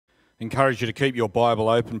Encourage you to keep your Bible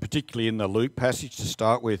open, particularly in the Luke passage to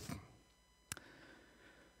start with.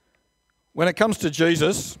 When it comes to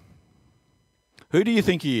Jesus, who do you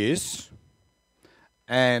think he is,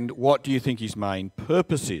 and what do you think his main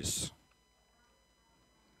purpose is?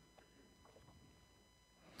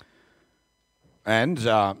 And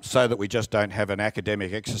so that we just don't have an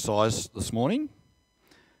academic exercise this morning,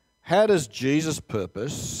 how does Jesus'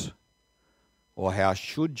 purpose, or how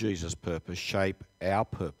should Jesus' purpose shape our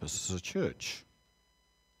purpose as a church?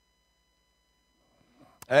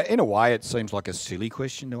 In a way, it seems like a silly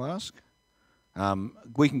question to ask.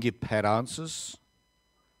 We can give pat answers.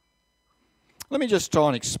 Let me just try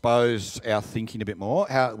and expose our thinking a bit more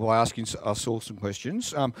by asking us all some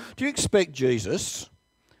questions. Do you expect Jesus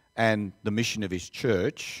and the mission of his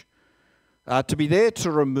church to be there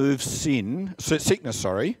to remove sickness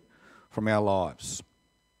from our lives?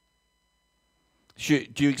 Do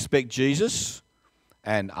you expect Jesus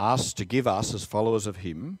and us to give us, as followers of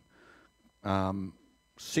him,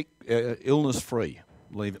 illness-free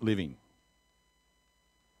living?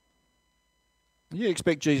 Do you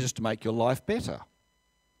expect Jesus to make your life better,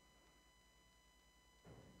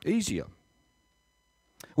 easier?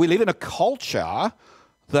 We live in a culture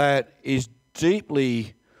that is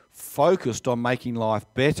deeply focused on making life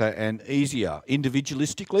better and easier,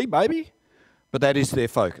 individualistically maybe, but that is their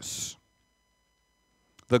focus.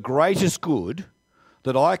 The greatest good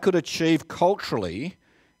that I could achieve culturally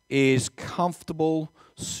is comfortable,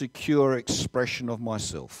 secure expression of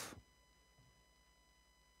myself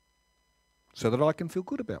so that I can feel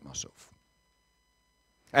good about myself.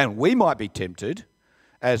 And we might be tempted,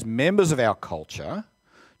 as members of our culture,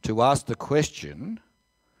 to ask the question,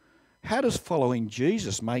 how does following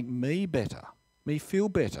Jesus make me better, me feel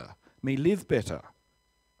better, me live better?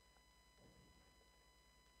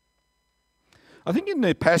 I think in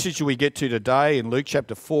the passage we get to today in Luke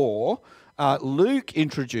chapter 4, Luke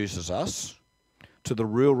introduces us to the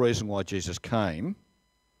real reason why Jesus came.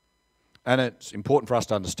 And it's important for us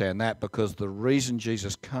to understand that because the reason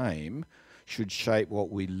Jesus came should shape what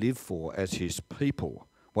we live for as his people,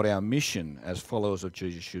 what our mission as followers of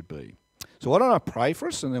Jesus should be. So why don't I pray for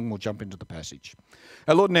us and then we'll jump into the passage.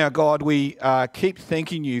 Our Lord and our God, we keep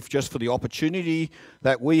thanking you just for the opportunity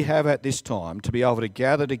that we have at this time to be able to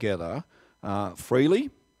gather together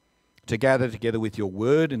freely, to gather together with your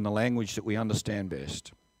word in the language that we understand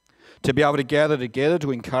best, to be able to gather together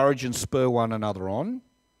to encourage and spur one another on,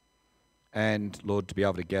 and, Lord, to be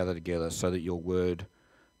able to gather together so that your word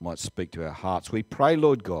might speak to our hearts. We pray,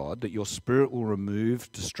 Lord God, that your Spirit will remove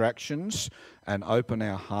distractions and open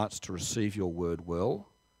our hearts to receive your word well.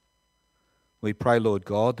 We pray, Lord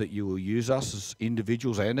God, that you will use us as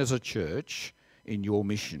individuals and as a church in your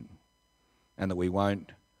mission, and that we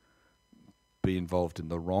won't be involved in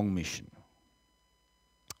the wrong mission.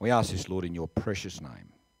 We ask this, Lord, in your precious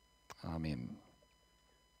name. Amen.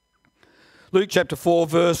 Luke chapter 4,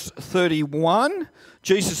 verse 31,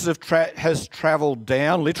 Jesus has travelled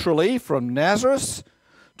down, literally, from Nazareth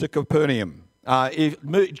to Capernaum.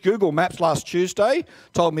 Google Maps last Tuesday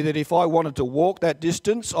told me that if I wanted to walk that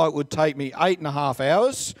distance, it would take me 8.5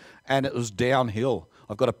 hours, and it was downhill.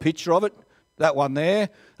 I've got a picture of it, that one there.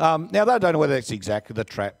 Now, they don't know whether it's exactly the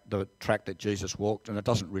track that Jesus walked, and it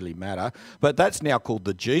doesn't really matter. But that's now called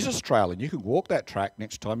the Jesus Trail, and you can walk that track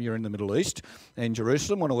next time you're in the Middle East in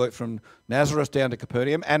Jerusalem. Want to walk from Nazareth down to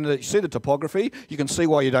Capernaum. And you see the topography. You can see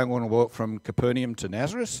why you don't want to walk from Capernaum to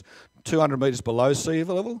Nazareth. 200 metres below sea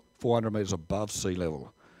level, 400 metres above sea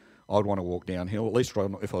level. I'd want to walk downhill, at least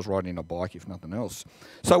if I was riding a bike, if nothing else.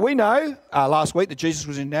 So we know last week that Jesus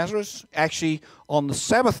was in Nazareth. Actually, on the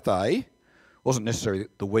Sabbath day, wasn't necessarily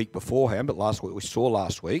the week beforehand, but we saw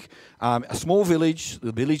last week, a small village,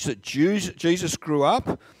 the village that Jesus grew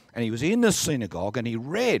up, and he was in the synagogue and he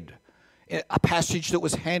read a passage that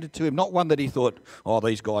was handed to him, not one that he thought, oh,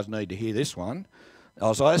 these guys need to hear this one.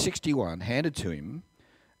 Isaiah 61 handed to him,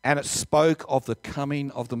 and it spoke of the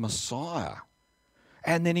coming of the Messiah.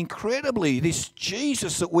 And then incredibly, this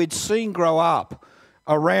Jesus that we'd seen grow up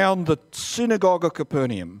around the synagogue of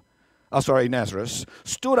Nazareth,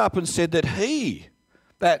 stood up and said that he,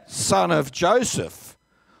 that son of Joseph,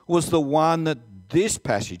 was the one that this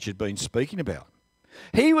passage had been speaking about.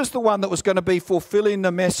 He was the one that was going to be fulfilling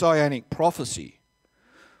the messianic prophecy.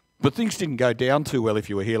 But things didn't go down too well if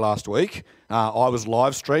you were here last week. I was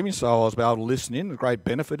live streaming, so I was able to listen in. A great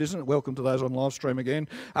benefit, isn't it? Welcome to those on live stream again.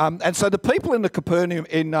 And so the people in the Capernaum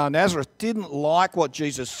in Nazareth didn't like what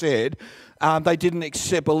Jesus said. They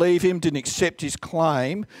didn't believe him, didn't accept his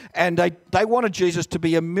claim, and they wanted Jesus to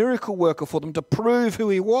be a miracle worker for them to prove who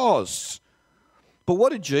he was. But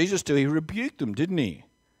what did Jesus do? He rebuked them, didn't he?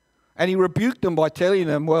 And he rebuked them by telling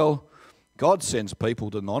them, well, God sends people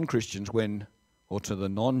to non-Christians or to the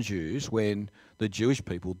non-Jews when the Jewish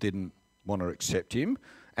people didn't want to accept him,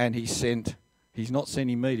 and he's not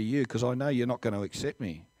sending me to you because I know you're not going to accept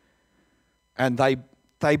me. And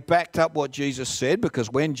they backed up what Jesus said, because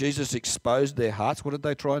when Jesus exposed their hearts, what did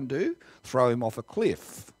they try and do? Throw him off a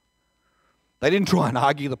cliff. They didn't try and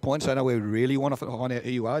argue the point, say, no, we really want to find out who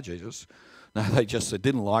you are, Jesus. No, they just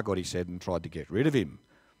didn't like what he said and tried to get rid of him.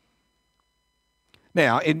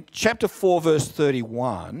 Now, in chapter 4, verse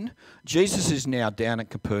 31, Jesus is now down at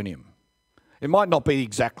Capernaum. It might not be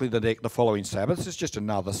exactly the following Sabbath, it's just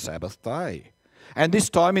another Sabbath day. And this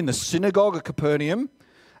time in the synagogue at Capernaum,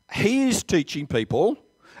 he is teaching people,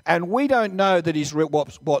 and we don't know that he's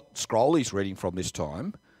what scroll he's reading from this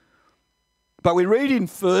time. But we read in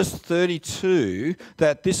verse 32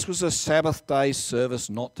 that this was a Sabbath day service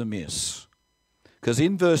not to miss. Because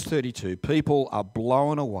in verse 32, people are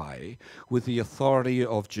blown away with the authority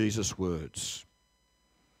of Jesus' words.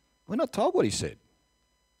 We're not told what he said.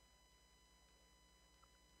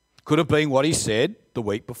 Could have been what he said the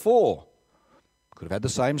week before. Could have had the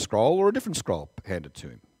same scroll or a different scroll handed to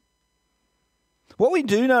him. What we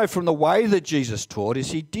do know from the way that Jesus taught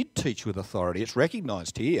is he did teach with authority. It's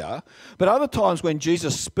recognised here. But other times when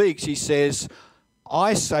Jesus speaks, he says,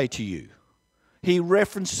 I say to you. He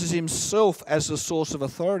references himself as the source of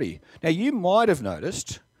authority. Now, you might have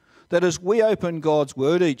noticed that as we open God's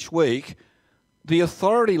Word each week, the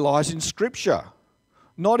authority lies in Scripture,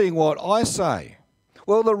 not in what I say.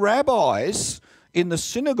 Well, the rabbis in the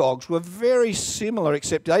synagogues were very similar,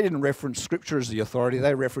 except they didn't reference Scripture as the authority,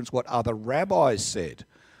 they referenced what other rabbis said.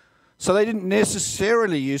 So they didn't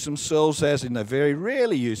necessarily use themselves as, and they very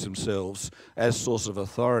rarely use themselves as source of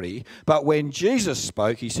authority. But when Jesus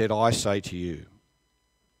spoke, he said, I say to you.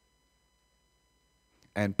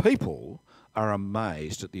 And people are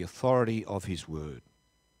amazed at the authority of his word.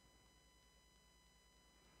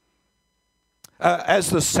 As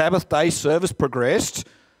the Sabbath day service progressed,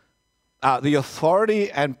 the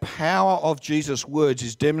authority and power of Jesus' words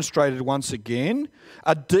is demonstrated once again.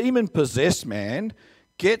 A demon-possessed man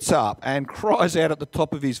gets up and cries out at the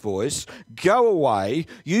top of his voice, go away,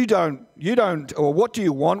 you don't, or what do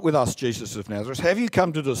you want with us, Jesus of Nazareth? Have you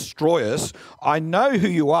come to destroy us? I know who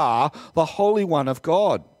you are, the Holy One of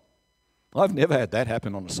God. I've never had that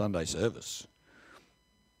happen on a Sunday service.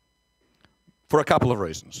 For a couple of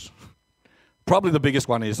reasons. Probably the biggest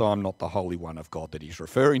one is I'm not the Holy One of God that he's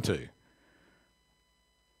referring to.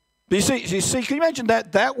 But you see, can you imagine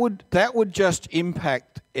that? That would just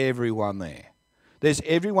impact everyone there. There's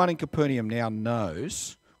everyone in Capernaum now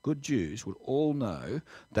knows, good Jews would all know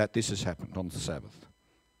that this has happened on the Sabbath.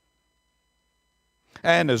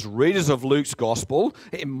 And as readers of Luke's Gospel,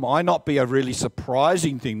 it might not be a really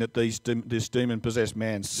surprising thing that this demon-possessed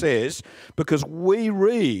man says, because we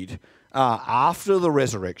read after the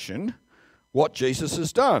resurrection what Jesus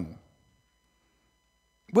has done.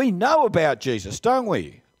 We know about Jesus, don't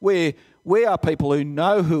we? We are people who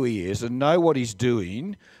know who he is and know what he's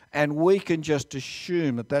doing, and we can just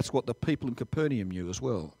assume that that's what the people in Capernaum knew as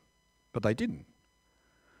well. But they didn't.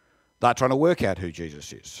 They're trying to work out who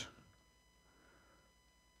Jesus is.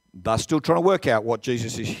 They're still trying to work out what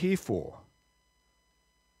Jesus is here for.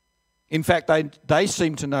 In fact, they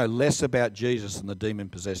seem to know less about Jesus than the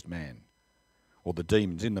demon-possessed man, or the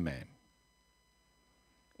demons in the man.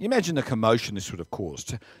 Imagine the commotion this would have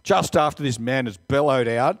caused. Just after this man has bellowed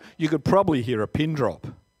out, you could probably hear a pin drop.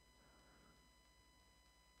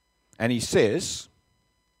 And he says,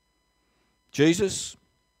 Jesus,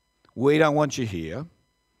 we don't want you here,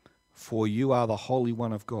 for you are the Holy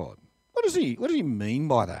One of God. What does he mean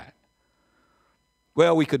by that?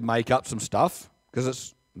 Well, we could make up some stuff, because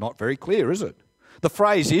it's not very clear, is it? The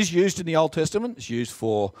phrase is used in the Old Testament. It's used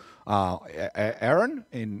for Aaron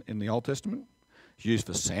in the Old Testament. It's used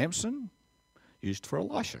for Samson. Used for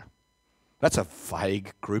Elisha. That's a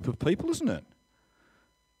vague group of people, isn't it?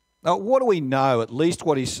 Now, what do we know, at least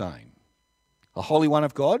what he's saying? The Holy One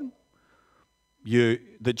of God?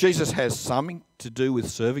 That Jesus has something to do with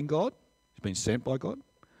serving God. He's been sent by God.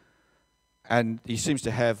 And he seems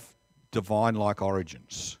to have divine-like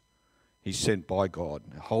origins. He's sent by God,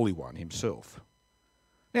 the Holy One himself.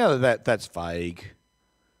 Now that's vague.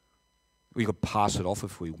 We could pass it off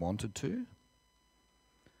if we wanted to.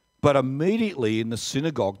 But immediately in the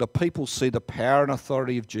synagogue, the people see the power and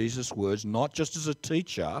authority of Jesus' words, not just as a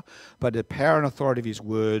teacher, but the power and authority of his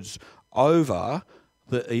words over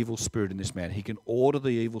the evil spirit in this man. He can order the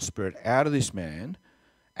evil spirit out of this man,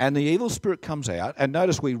 and the evil spirit comes out. And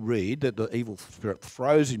notice we read that the evil spirit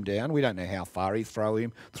throws him down. We don't know how far he threw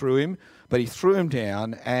him, but he threw him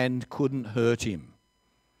down and couldn't hurt him.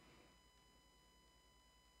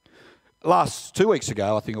 last 2 weeks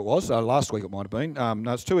ago, I think it was, last week it might have been,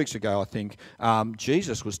 no, it's 2 weeks ago, I think,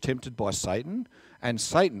 Jesus was tempted by Satan, and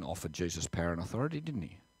Satan offered Jesus power and authority, didn't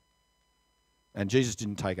he? And Jesus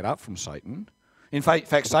didn't take it up from Satan. In fact,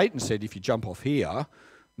 Satan said, if you jump off here,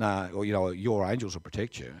 or your angels will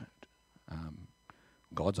protect you.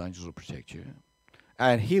 God's angels will protect you.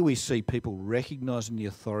 And here we see people recognising the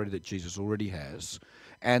authority that Jesus already has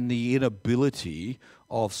and the inability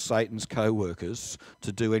of Satan's co-workers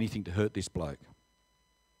to do anything to hurt this bloke.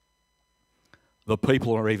 The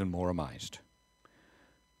people are even more amazed.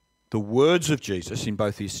 The words of Jesus in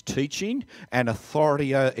both his teaching and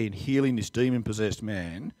authority in healing this demon-possessed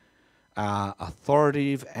man are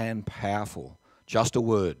authoritative and powerful. Just a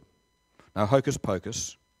word. No hocus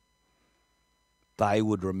pocus. They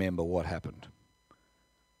would remember what happened.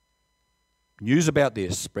 News about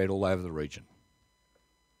this spread all over the region.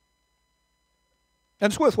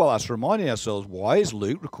 And it's worthwhile us reminding ourselves, why is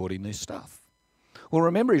Luke recording this stuff? Well,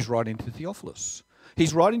 remember, he's writing to Theophilus.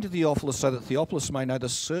 He's writing to Theophilus so that Theophilus may know the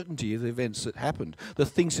certainty of the events that happened, the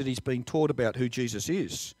things that he's been taught about who Jesus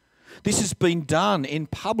is. This has been done in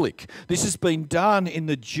public. This has been done in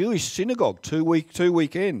the Jewish synagogue, two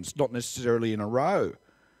weekends, not necessarily in a row.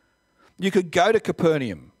 You could go to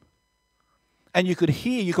Capernaum and you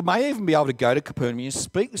may even be able to go to Capernaum and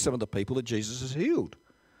speak with some of the people that Jesus has healed.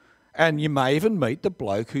 And you may even meet the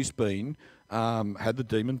bloke who's been had the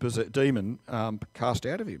demon cast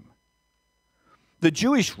out of him. The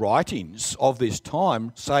Jewish writings of this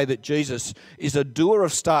time say that Jesus is a doer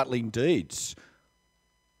of startling deeds.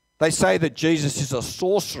 They say that Jesus is a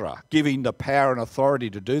sorcerer, giving the power and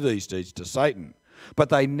authority to do these deeds to Satan. But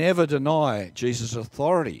they never deny Jesus'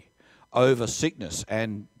 authority over sickness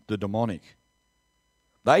and the demonic.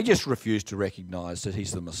 They just refuse to recognise that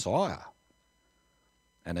he's the Messiah.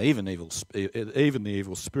 And even the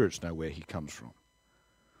evil spirits know where he comes from.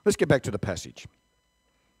 Let's get back to the passage.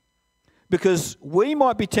 Because we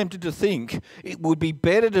might be tempted to think it would be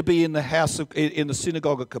better to be in the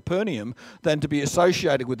synagogue at Capernaum than to be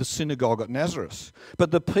associated with the synagogue at Nazareth.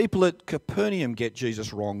 But the people at Capernaum get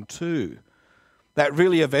Jesus wrong too. That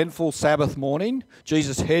really eventful Sabbath morning,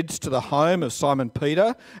 Jesus heads to the home of Simon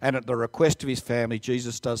Peter, and at the request of his family,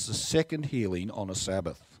 Jesus does the second healing on a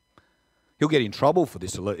Sabbath. He'll get in trouble for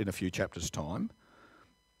this in a few chapters' time.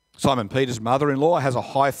 Simon Peter's mother-in-law has a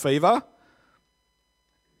high fever,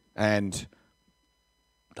 and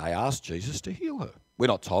they asked Jesus to heal her. We're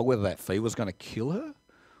not told whether that fever was going to kill her.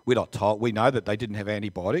 We're not told. We know that they didn't have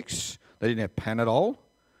antibiotics. They didn't have Panadol.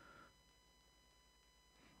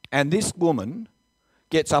 And this woman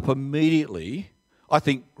gets up immediately, I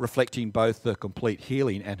think reflecting both the complete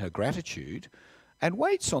healing and her gratitude, and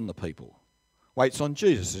waits on the people. Waits on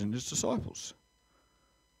Jesus and his disciples.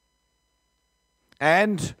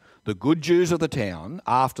 And the good Jews of the town,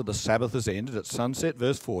 after the Sabbath has ended at sunset,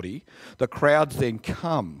 verse 40, the crowds then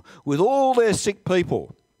come with all their sick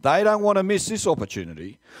people. They don't want to miss this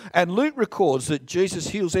opportunity. And Luke records that Jesus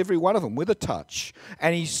heals every one of them with a touch,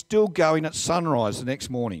 and he's still going at sunrise the next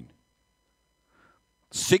morning.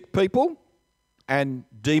 Sick people and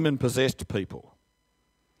demon-possessed people.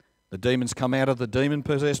 The demons come out of the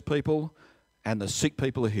demon-possessed people, and the sick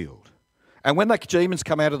people are healed. And when the demons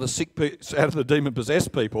come out of the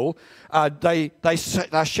demon-possessed people,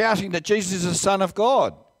 they're shouting that Jesus is the Son of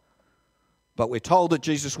God. But we're told that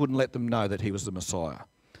Jesus wouldn't let them know that he was the Messiah.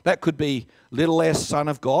 That could be little s Son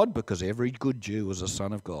of God, because every good Jew was a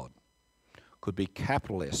son of God. Could be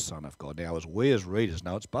capital S Son of God. Now, as we as readers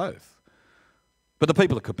know, it's both. But the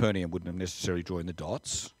people of Capernaum wouldn't have necessarily joined the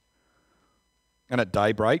dots. And at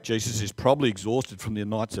daybreak, Jesus is probably exhausted from the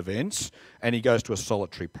night's events, and he goes to a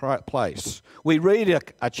solitary place. We read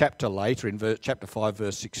a chapter later, in chapter 5,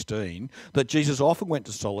 verse 16, that Jesus often went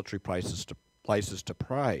to solitary places to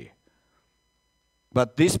pray.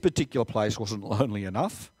 But this particular place wasn't lonely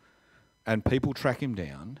enough, and people track him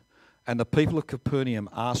down, and the people of Capernaum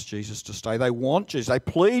ask Jesus to stay. They want Jesus. They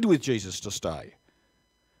plead with Jesus to stay.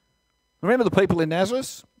 Remember the people in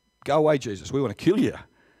Nazareth? Go away, Jesus. We want to kill you.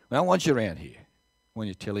 We don't want you around here when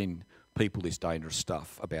you're telling people this dangerous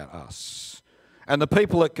stuff about us. And the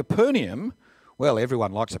people at Capernaum, well,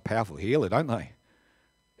 everyone likes a powerful healer, don't they?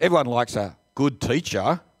 Everyone likes a good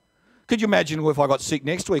teacher. Could you imagine if I got sick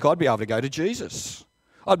next week, I'd be able to go to Jesus.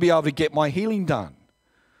 I'd be able to get my healing done.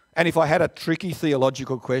 And if I had a tricky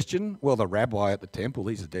theological question, well, the rabbi at the temple,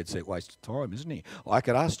 he's a dead set waste of time, isn't he? I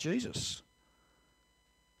could ask Jesus.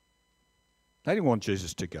 They didn't want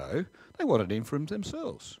Jesus to go. They wanted him for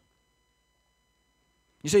themselves.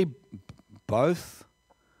 You see, both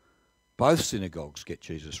synagogues get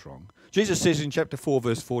Jesus wrong. Jesus says in chapter 4,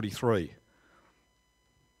 verse 43,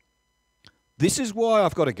 "This is why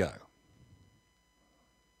I've got to go.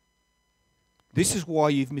 This is why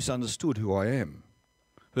you've misunderstood who I am.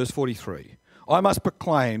 Verse 43. I must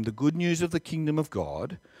proclaim the good news of the kingdom of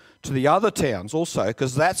God to the other towns also,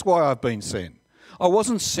 because that's why I've been sent. I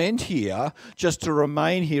wasn't sent here just to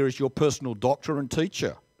remain here as your personal doctor and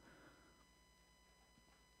teacher.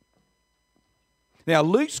 Now,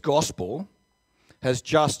 Luke's gospel has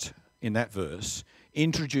just, in that verse,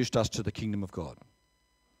 introduced us to the kingdom of God.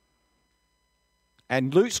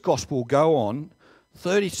 And Luke's gospel will go on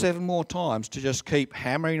 37 more times to just keep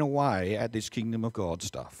hammering away at this kingdom of God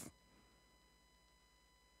stuff.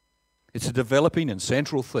 It's a developing and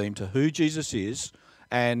central theme to who Jesus is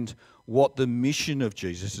and what the mission of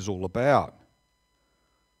Jesus is all about.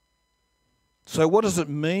 So what does it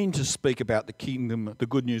mean to speak about the kingdom, the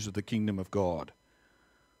good news of the kingdom of God?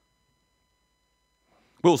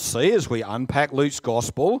 We'll see as we unpack Luke's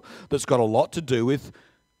gospel that's got a lot to do with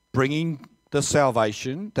bringing the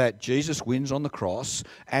salvation that Jesus wins on the cross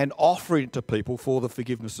and offering it to people for the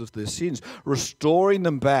forgiveness of their sins, restoring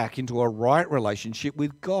them back into a right relationship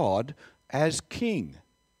with God as King.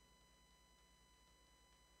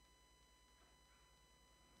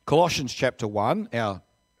 Colossians chapter 1, our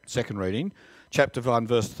second reading, chapter 1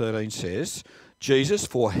 verse 13 says, Jesus,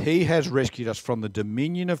 for he has rescued us from the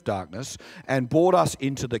dominion of darkness and brought us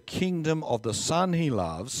into the kingdom of the Son he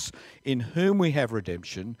loves, in whom we have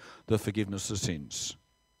redemption, the forgiveness of sins.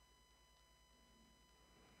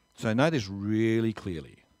 So know this really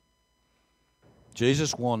clearly.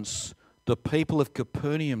 Jesus wants the people of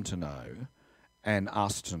Capernaum to know and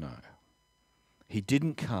us to know. He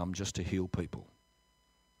didn't come just to heal people.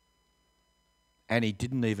 And he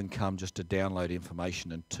didn't even come just to download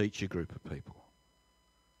information and teach a group of people.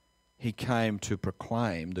 He came to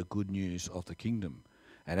proclaim the good news of the kingdom.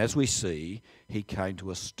 And as we see, he came to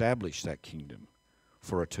establish that kingdom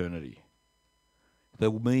for eternity.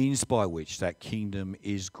 The means by which that kingdom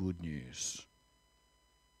is good news.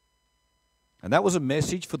 And that was a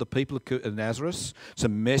message for the people of Nazareth. It's a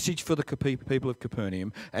message for the people of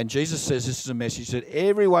Capernaum. And Jesus says this is a message that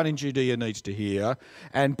everyone in Judea needs to hear.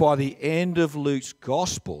 And by the end of Luke's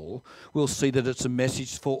gospel, we'll see that it's a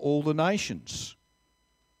message for all the nations.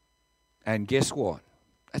 And guess what?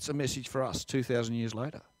 That's a message for us 2,000 years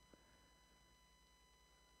later.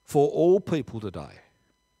 For all people today.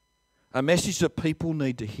 A message that people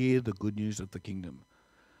need to hear the good news of the kingdom.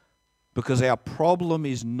 Because our problem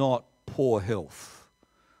is not poor health.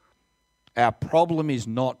 Our problem is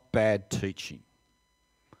not bad teaching.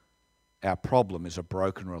 Our problem is a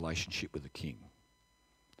broken relationship with the King,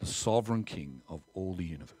 the sovereign King of all the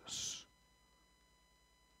universe.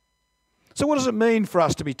 So what does it mean for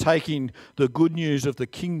us to be taking the good news of the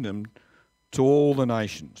kingdom to all the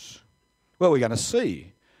nations? Well, we're going to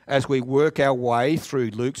see as we work our way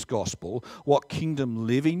through Luke's gospel what kingdom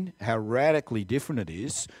living, how radically different it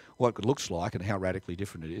is, what it looks like and how radically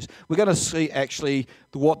different it is. We're going to see actually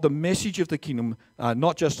what the message of the kingdom,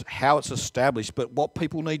 not just how it's established, but what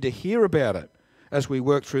people need to hear about it as we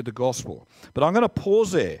work through the gospel. But I'm going to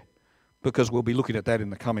pause there because we'll be looking at that in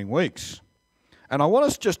the coming weeks. And I want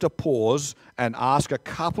us just to pause and ask a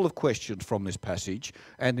couple of questions from this passage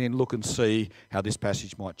and then look and see how this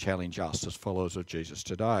passage might challenge us as followers of Jesus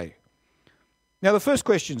today. Now, the first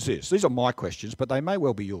question is this. These are my questions, but they may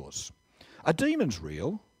well be yours. Are demons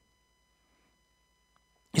real?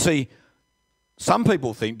 You see, some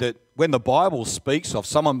people think that when the Bible speaks of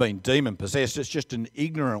someone being demon-possessed, it's just an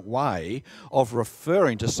ignorant way of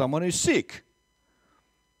referring to someone who's sick.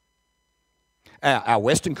 Our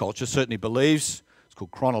Western culture certainly believes, it's called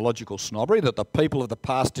chronological snobbery, that the people of the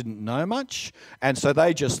past didn't know much, and so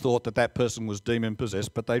they just thought that that person was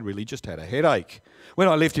demon-possessed, but they really just had a headache. When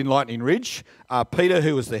I lived in Lightning Ridge, Peter,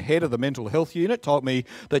 who was the head of the mental health unit, told me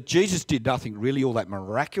that Jesus did nothing really all that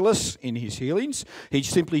miraculous in his healings. He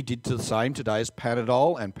simply did the same today as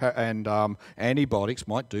Panadol and antibiotics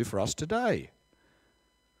might do for us today.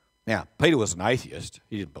 Now, Peter was an atheist.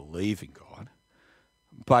 He didn't believe in God.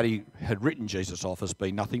 But he had written Jesus off as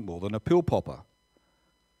being nothing more than a pill popper.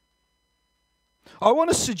 I want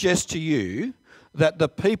to suggest to you that the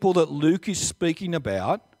people that Luke is speaking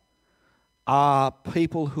about are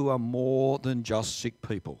people who are more than just sick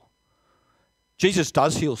people. Jesus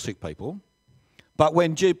does heal sick people, but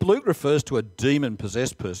when Luke refers to a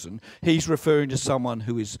demon-possessed person, he's referring to someone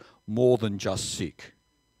who is more than just sick.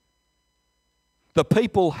 The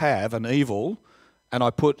people have an evil, and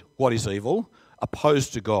I put what is evil,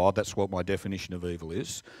 opposed to God, that's what my definition of evil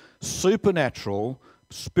is, supernatural,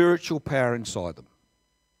 spiritual power inside them.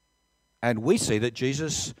 And we see that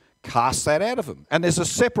Jesus casts that out of them. And there's a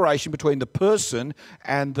separation between the person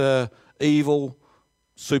and the evil,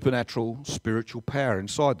 supernatural, spiritual power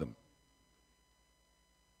inside them.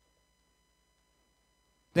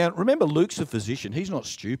 Now, remember, Luke's a physician. He's not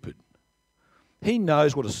stupid. He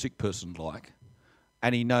knows what a sick person's like,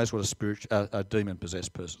 and he knows what a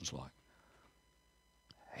demon-possessed person's like.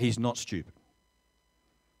 He's not stupid.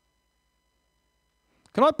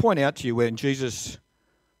 Can I point out to you when Jesus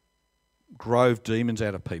drove demons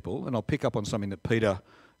out of people, and I'll pick up on something that Peter,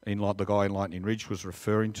 the guy in Lightning Ridge, was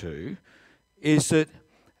referring to, is that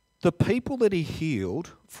the people that he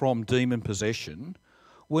healed from demon possession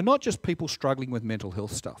were not just people struggling with mental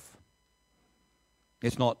health stuff.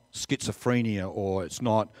 It's not schizophrenia, or it's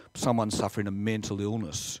not someone suffering a mental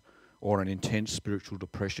illness or an intense spiritual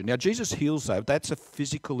depression. Now, Jesus heals those. That's a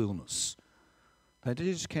physical illness.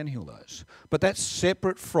 Jesus can heal those. But that's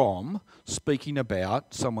separate from speaking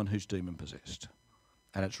about someone who's demon-possessed.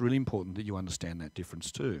 And it's really important that you understand that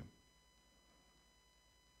difference too.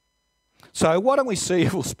 So why don't we see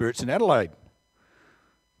evil spirits in Adelaide?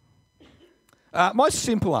 My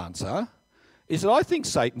simple answer is that I think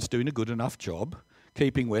Satan's doing a good enough job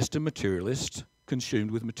keeping Western materialists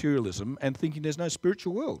consumed with materialism and thinking there's no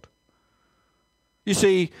spiritual world. You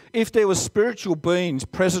see, if there were spiritual beings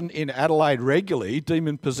present in Adelaide regularly,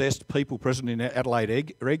 demon-possessed people present in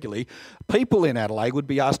Adelaide regularly, people in Adelaide would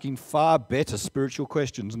be asking far better spiritual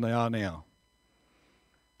questions than they are now.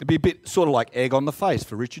 It'd be a bit sort of like egg on the face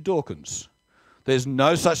for Richard Dawkins. There's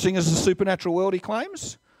no such thing as a supernatural world, he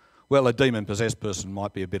claims. Well, a demon-possessed person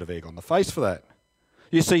might be a bit of egg on the face for that.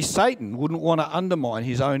 You see, Satan wouldn't want to undermine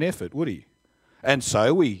his own effort, would he? And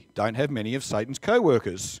so we don't have many of Satan's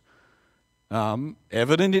co-workers.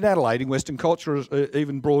 Evident in Adelaide, in Western culture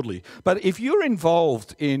even broadly. But if you're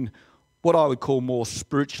involved in what I would call more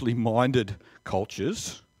spiritually minded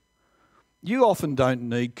cultures, you often don't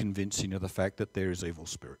need convincing of the fact that there is evil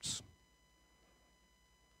spirits.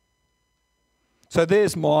 So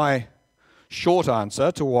there's my short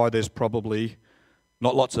answer to why there's probably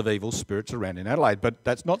not lots of evil spirits around in Adelaide, but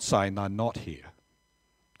that's not saying they're not here.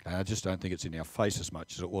 Okay, I just don't think it's in our face as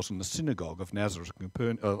much as it was in the synagogue of Nazareth,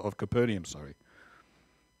 of Capernaum.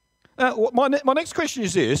 My next question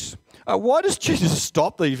is this: why does Jesus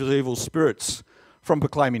stop these evil spirits from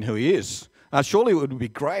proclaiming who he is? Surely it would be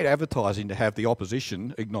great advertising to have the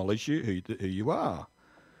opposition acknowledge who you are.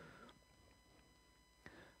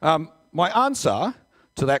 My answer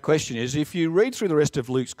to that question is, if you read through the rest of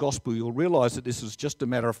Luke's gospel, you'll realise that this is just a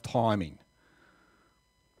matter of timing.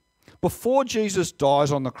 Before Jesus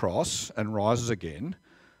dies on the cross and rises again,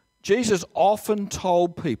 Jesus often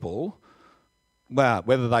told people, well,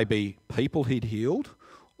 whether they be people he'd healed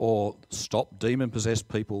or stopped demon-possessed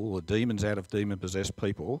people or demons out of demon-possessed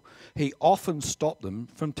people, he often stopped them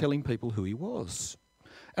from telling people who he was.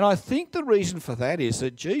 And I think the reason for that is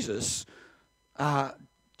that Jesus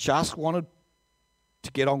just wanted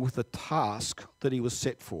to get on with the task that he was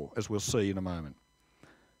set for, as we'll see in a moment.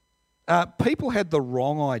 People had the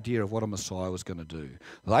wrong idea of what a Messiah was going to do.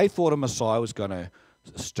 They thought a Messiah was going to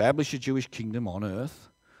establish a Jewish kingdom on earth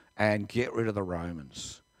and get rid of the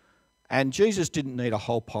Romans. And Jesus didn't need a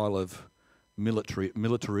whole pile of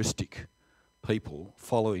militaristic people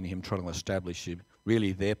following him, trying to establish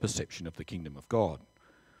really their perception of the kingdom of God.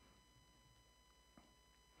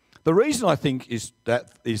 The reason I think is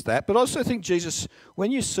that, but I also think Jesus,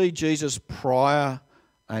 when you see Jesus prior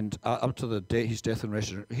and up to his death and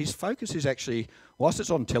resurrection, his focus is actually, whilst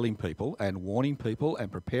it's on telling people and warning people and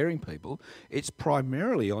preparing people, it's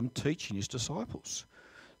primarily on teaching his disciples.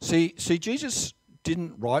 See, Jesus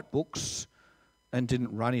didn't write books and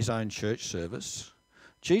didn't run his own church service.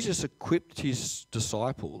 Jesus equipped his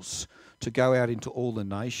disciples to go out into all the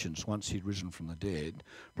nations once he'd risen from the dead,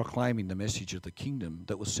 proclaiming the message of the kingdom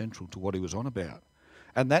that was central to what he was on about.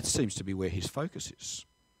 And that seems to be where his focus is.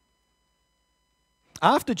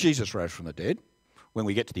 After Jesus rose from the dead, when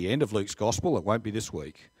we get to the end of Luke's gospel, it won't be this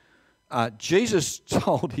week, Jesus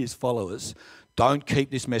told his followers, don't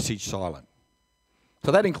keep this message silent.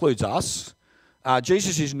 So that includes us.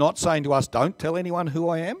 Jesus is not saying to us, don't tell anyone who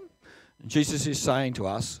I am. Jesus is saying to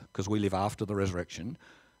us, because we live after the resurrection,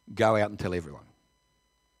 go out and tell everyone.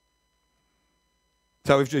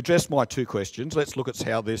 So we've addressed my two questions. Let's look at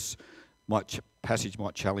how this passage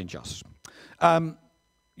might challenge us.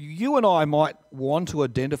 You and I might want to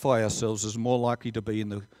identify ourselves as more likely to be in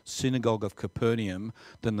the synagogue of Capernaum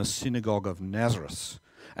than the synagogue of Nazareth.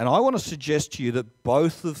 And I want to suggest to you that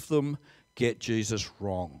both of them get Jesus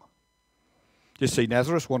wrong. You see,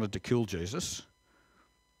 Nazareth wanted to kill Jesus.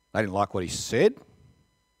 They didn't like what he said.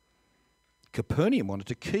 Capernaum wanted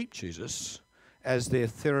to keep Jesus as their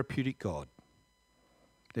therapeutic God,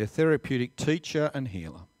 their therapeutic teacher and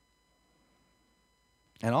healer.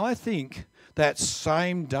 And I think that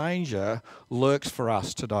same danger lurks for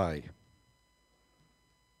us today.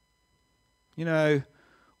 You know,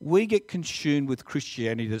 we get consumed with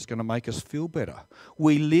Christianity that's going to make us feel better.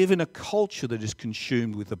 We live in a culture that is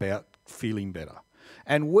consumed with about feeling better.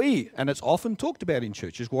 And it's often talked about in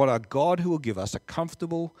churches, want a God who will give us a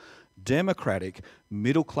comfortable, democratic,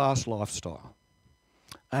 middle-class lifestyle.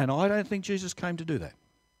 And I don't think Jesus came to do that.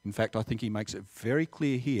 In fact, I think he makes it very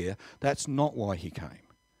clear here that's not why he came.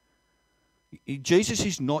 Jesus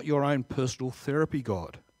is not your own personal therapy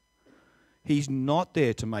God. He's not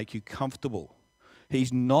there to make you comfortable.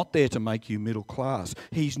 He's not there to make you middle class.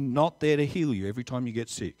 He's not there to heal you every time you get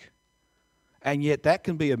sick. And yet that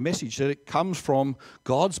can be a message that it comes from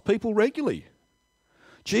God's people regularly.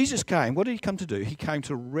 Jesus came, what did he come to do? He came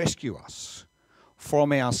to rescue us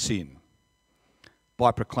from our sin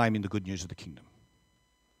by proclaiming the good news of the kingdom.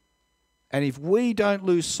 And if we don't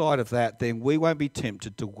lose sight of that, then we won't be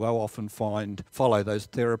tempted to go off and follow those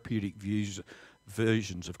therapeutic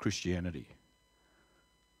versions of Christianity.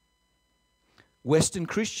 Western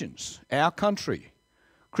Christians, our country,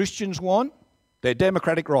 Christians want their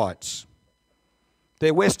democratic rights,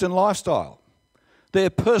 their Western lifestyle, their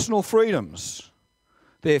personal freedoms,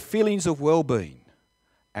 their feelings of well-being.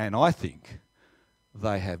 And I think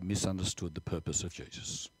they have misunderstood the purpose of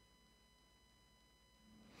Jesus.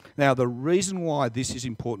 Now, the reason why this is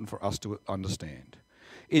important for us to understand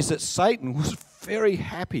is that Satan was very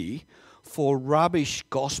happy for rubbish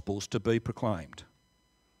gospels to be proclaimed.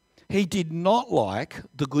 He did not like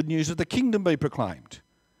the good news of the kingdom be proclaimed.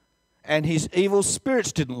 And his evil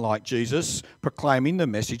spirits didn't like Jesus proclaiming the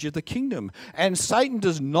message of the kingdom. And Satan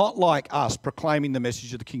does not like us proclaiming the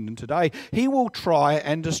message of the kingdom today. He will try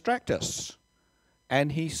and distract us.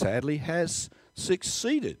 And he sadly has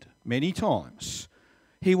succeeded many times.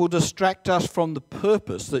 He will distract us from the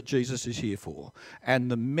purpose that Jesus is here for and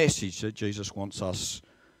the message that Jesus wants us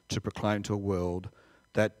to proclaim to a world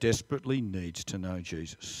that desperately needs to know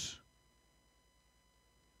Jesus.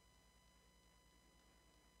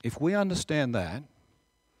 If we understand that,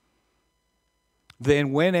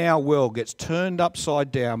 then when our world gets turned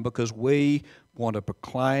upside down because we want to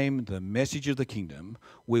proclaim the message of the kingdom,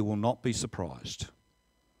 we will not be surprised.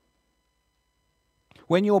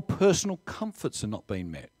 When your personal comforts are not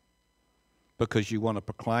being met because you want to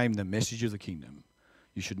proclaim the message of the kingdom,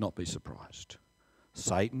 you should not be surprised.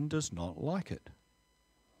 Satan does not like it.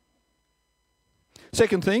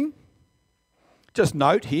 Second thing, just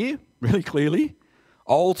note here really clearly,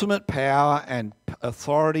 ultimate power and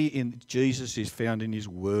authority in Jesus is found in his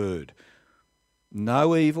word.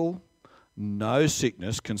 No evil, no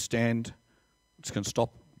sickness can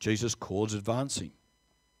stop Jesus' cause advancing.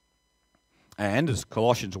 And as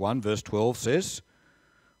Colossians 1 verse 12 says,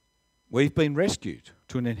 we've been rescued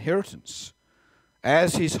to an inheritance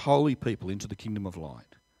as his holy people into the kingdom of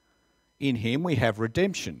light. In him we have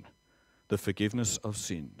redemption, the forgiveness of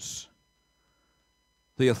sins.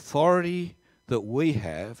 The authority that we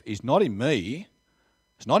have is not in me,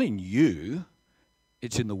 it's not in you,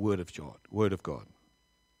 it's in the Word of God.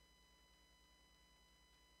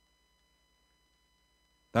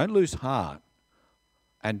 Don't lose heart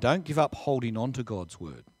and don't give up holding on to God's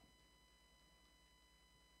Word.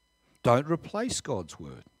 Don't replace God's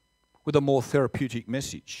Word with a more therapeutic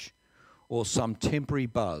message or some temporary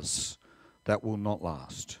buzz that will not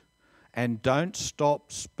last. And don't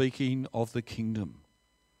stop speaking of the kingdom.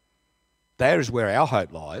 That is where our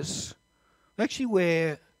hope lies. Actually,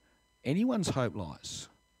 where anyone's hope lies.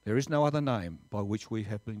 There is no other name by which we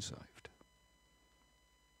have been saved.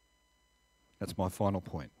 That's my final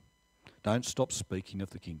point. Don't stop speaking of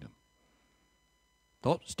the kingdom.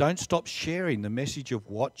 Don't stop sharing the message of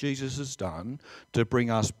what Jesus has done to bring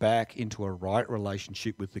us back into a right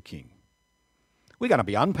relationship with the King. We're going to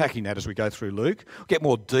be unpacking that as we go through Luke. Get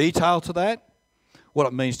more detail to that, what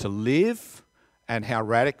it means to live and how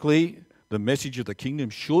radically the message of the kingdom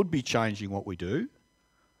should be changing what we do.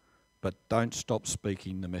 But don't stop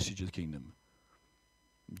speaking the message of the kingdom.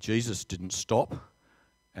 Jesus didn't stop,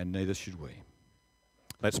 and neither should we.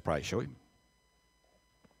 Let's pray, shall we?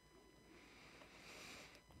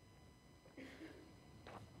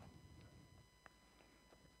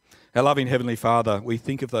 Our loving Heavenly Father, we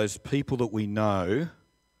think of those people that we know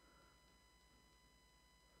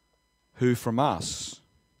who from us,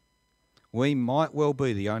 we might well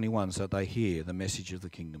be the only ones that they hear the message of the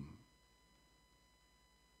kingdom.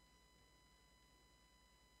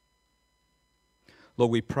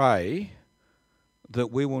 Lord, we pray that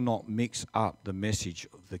we will not mix up the message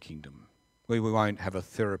of the kingdom. We won't have a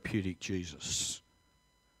therapeutic Jesus.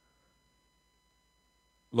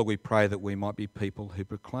 Lord, we pray that we might be people who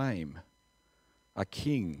proclaim a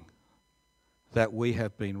king that we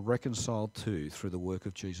have been reconciled to through the work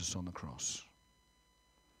of Jesus on the cross.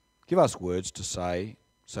 Give us words to say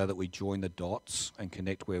so that we join the dots and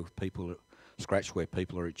connect where people, scratch where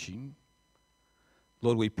people are itching.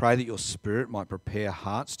 Lord, we pray that your Spirit might prepare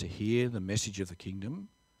hearts to hear the message of the kingdom.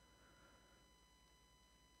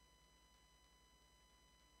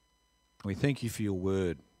 We thank you for your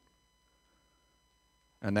word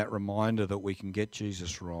and that reminder that we can get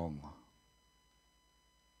Jesus wrong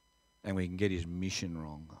and we can get his mission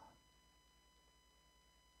wrong.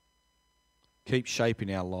 Keep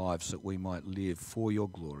shaping our lives that we might live for your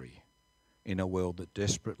glory in a world that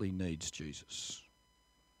desperately needs Jesus.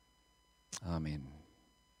 Amen.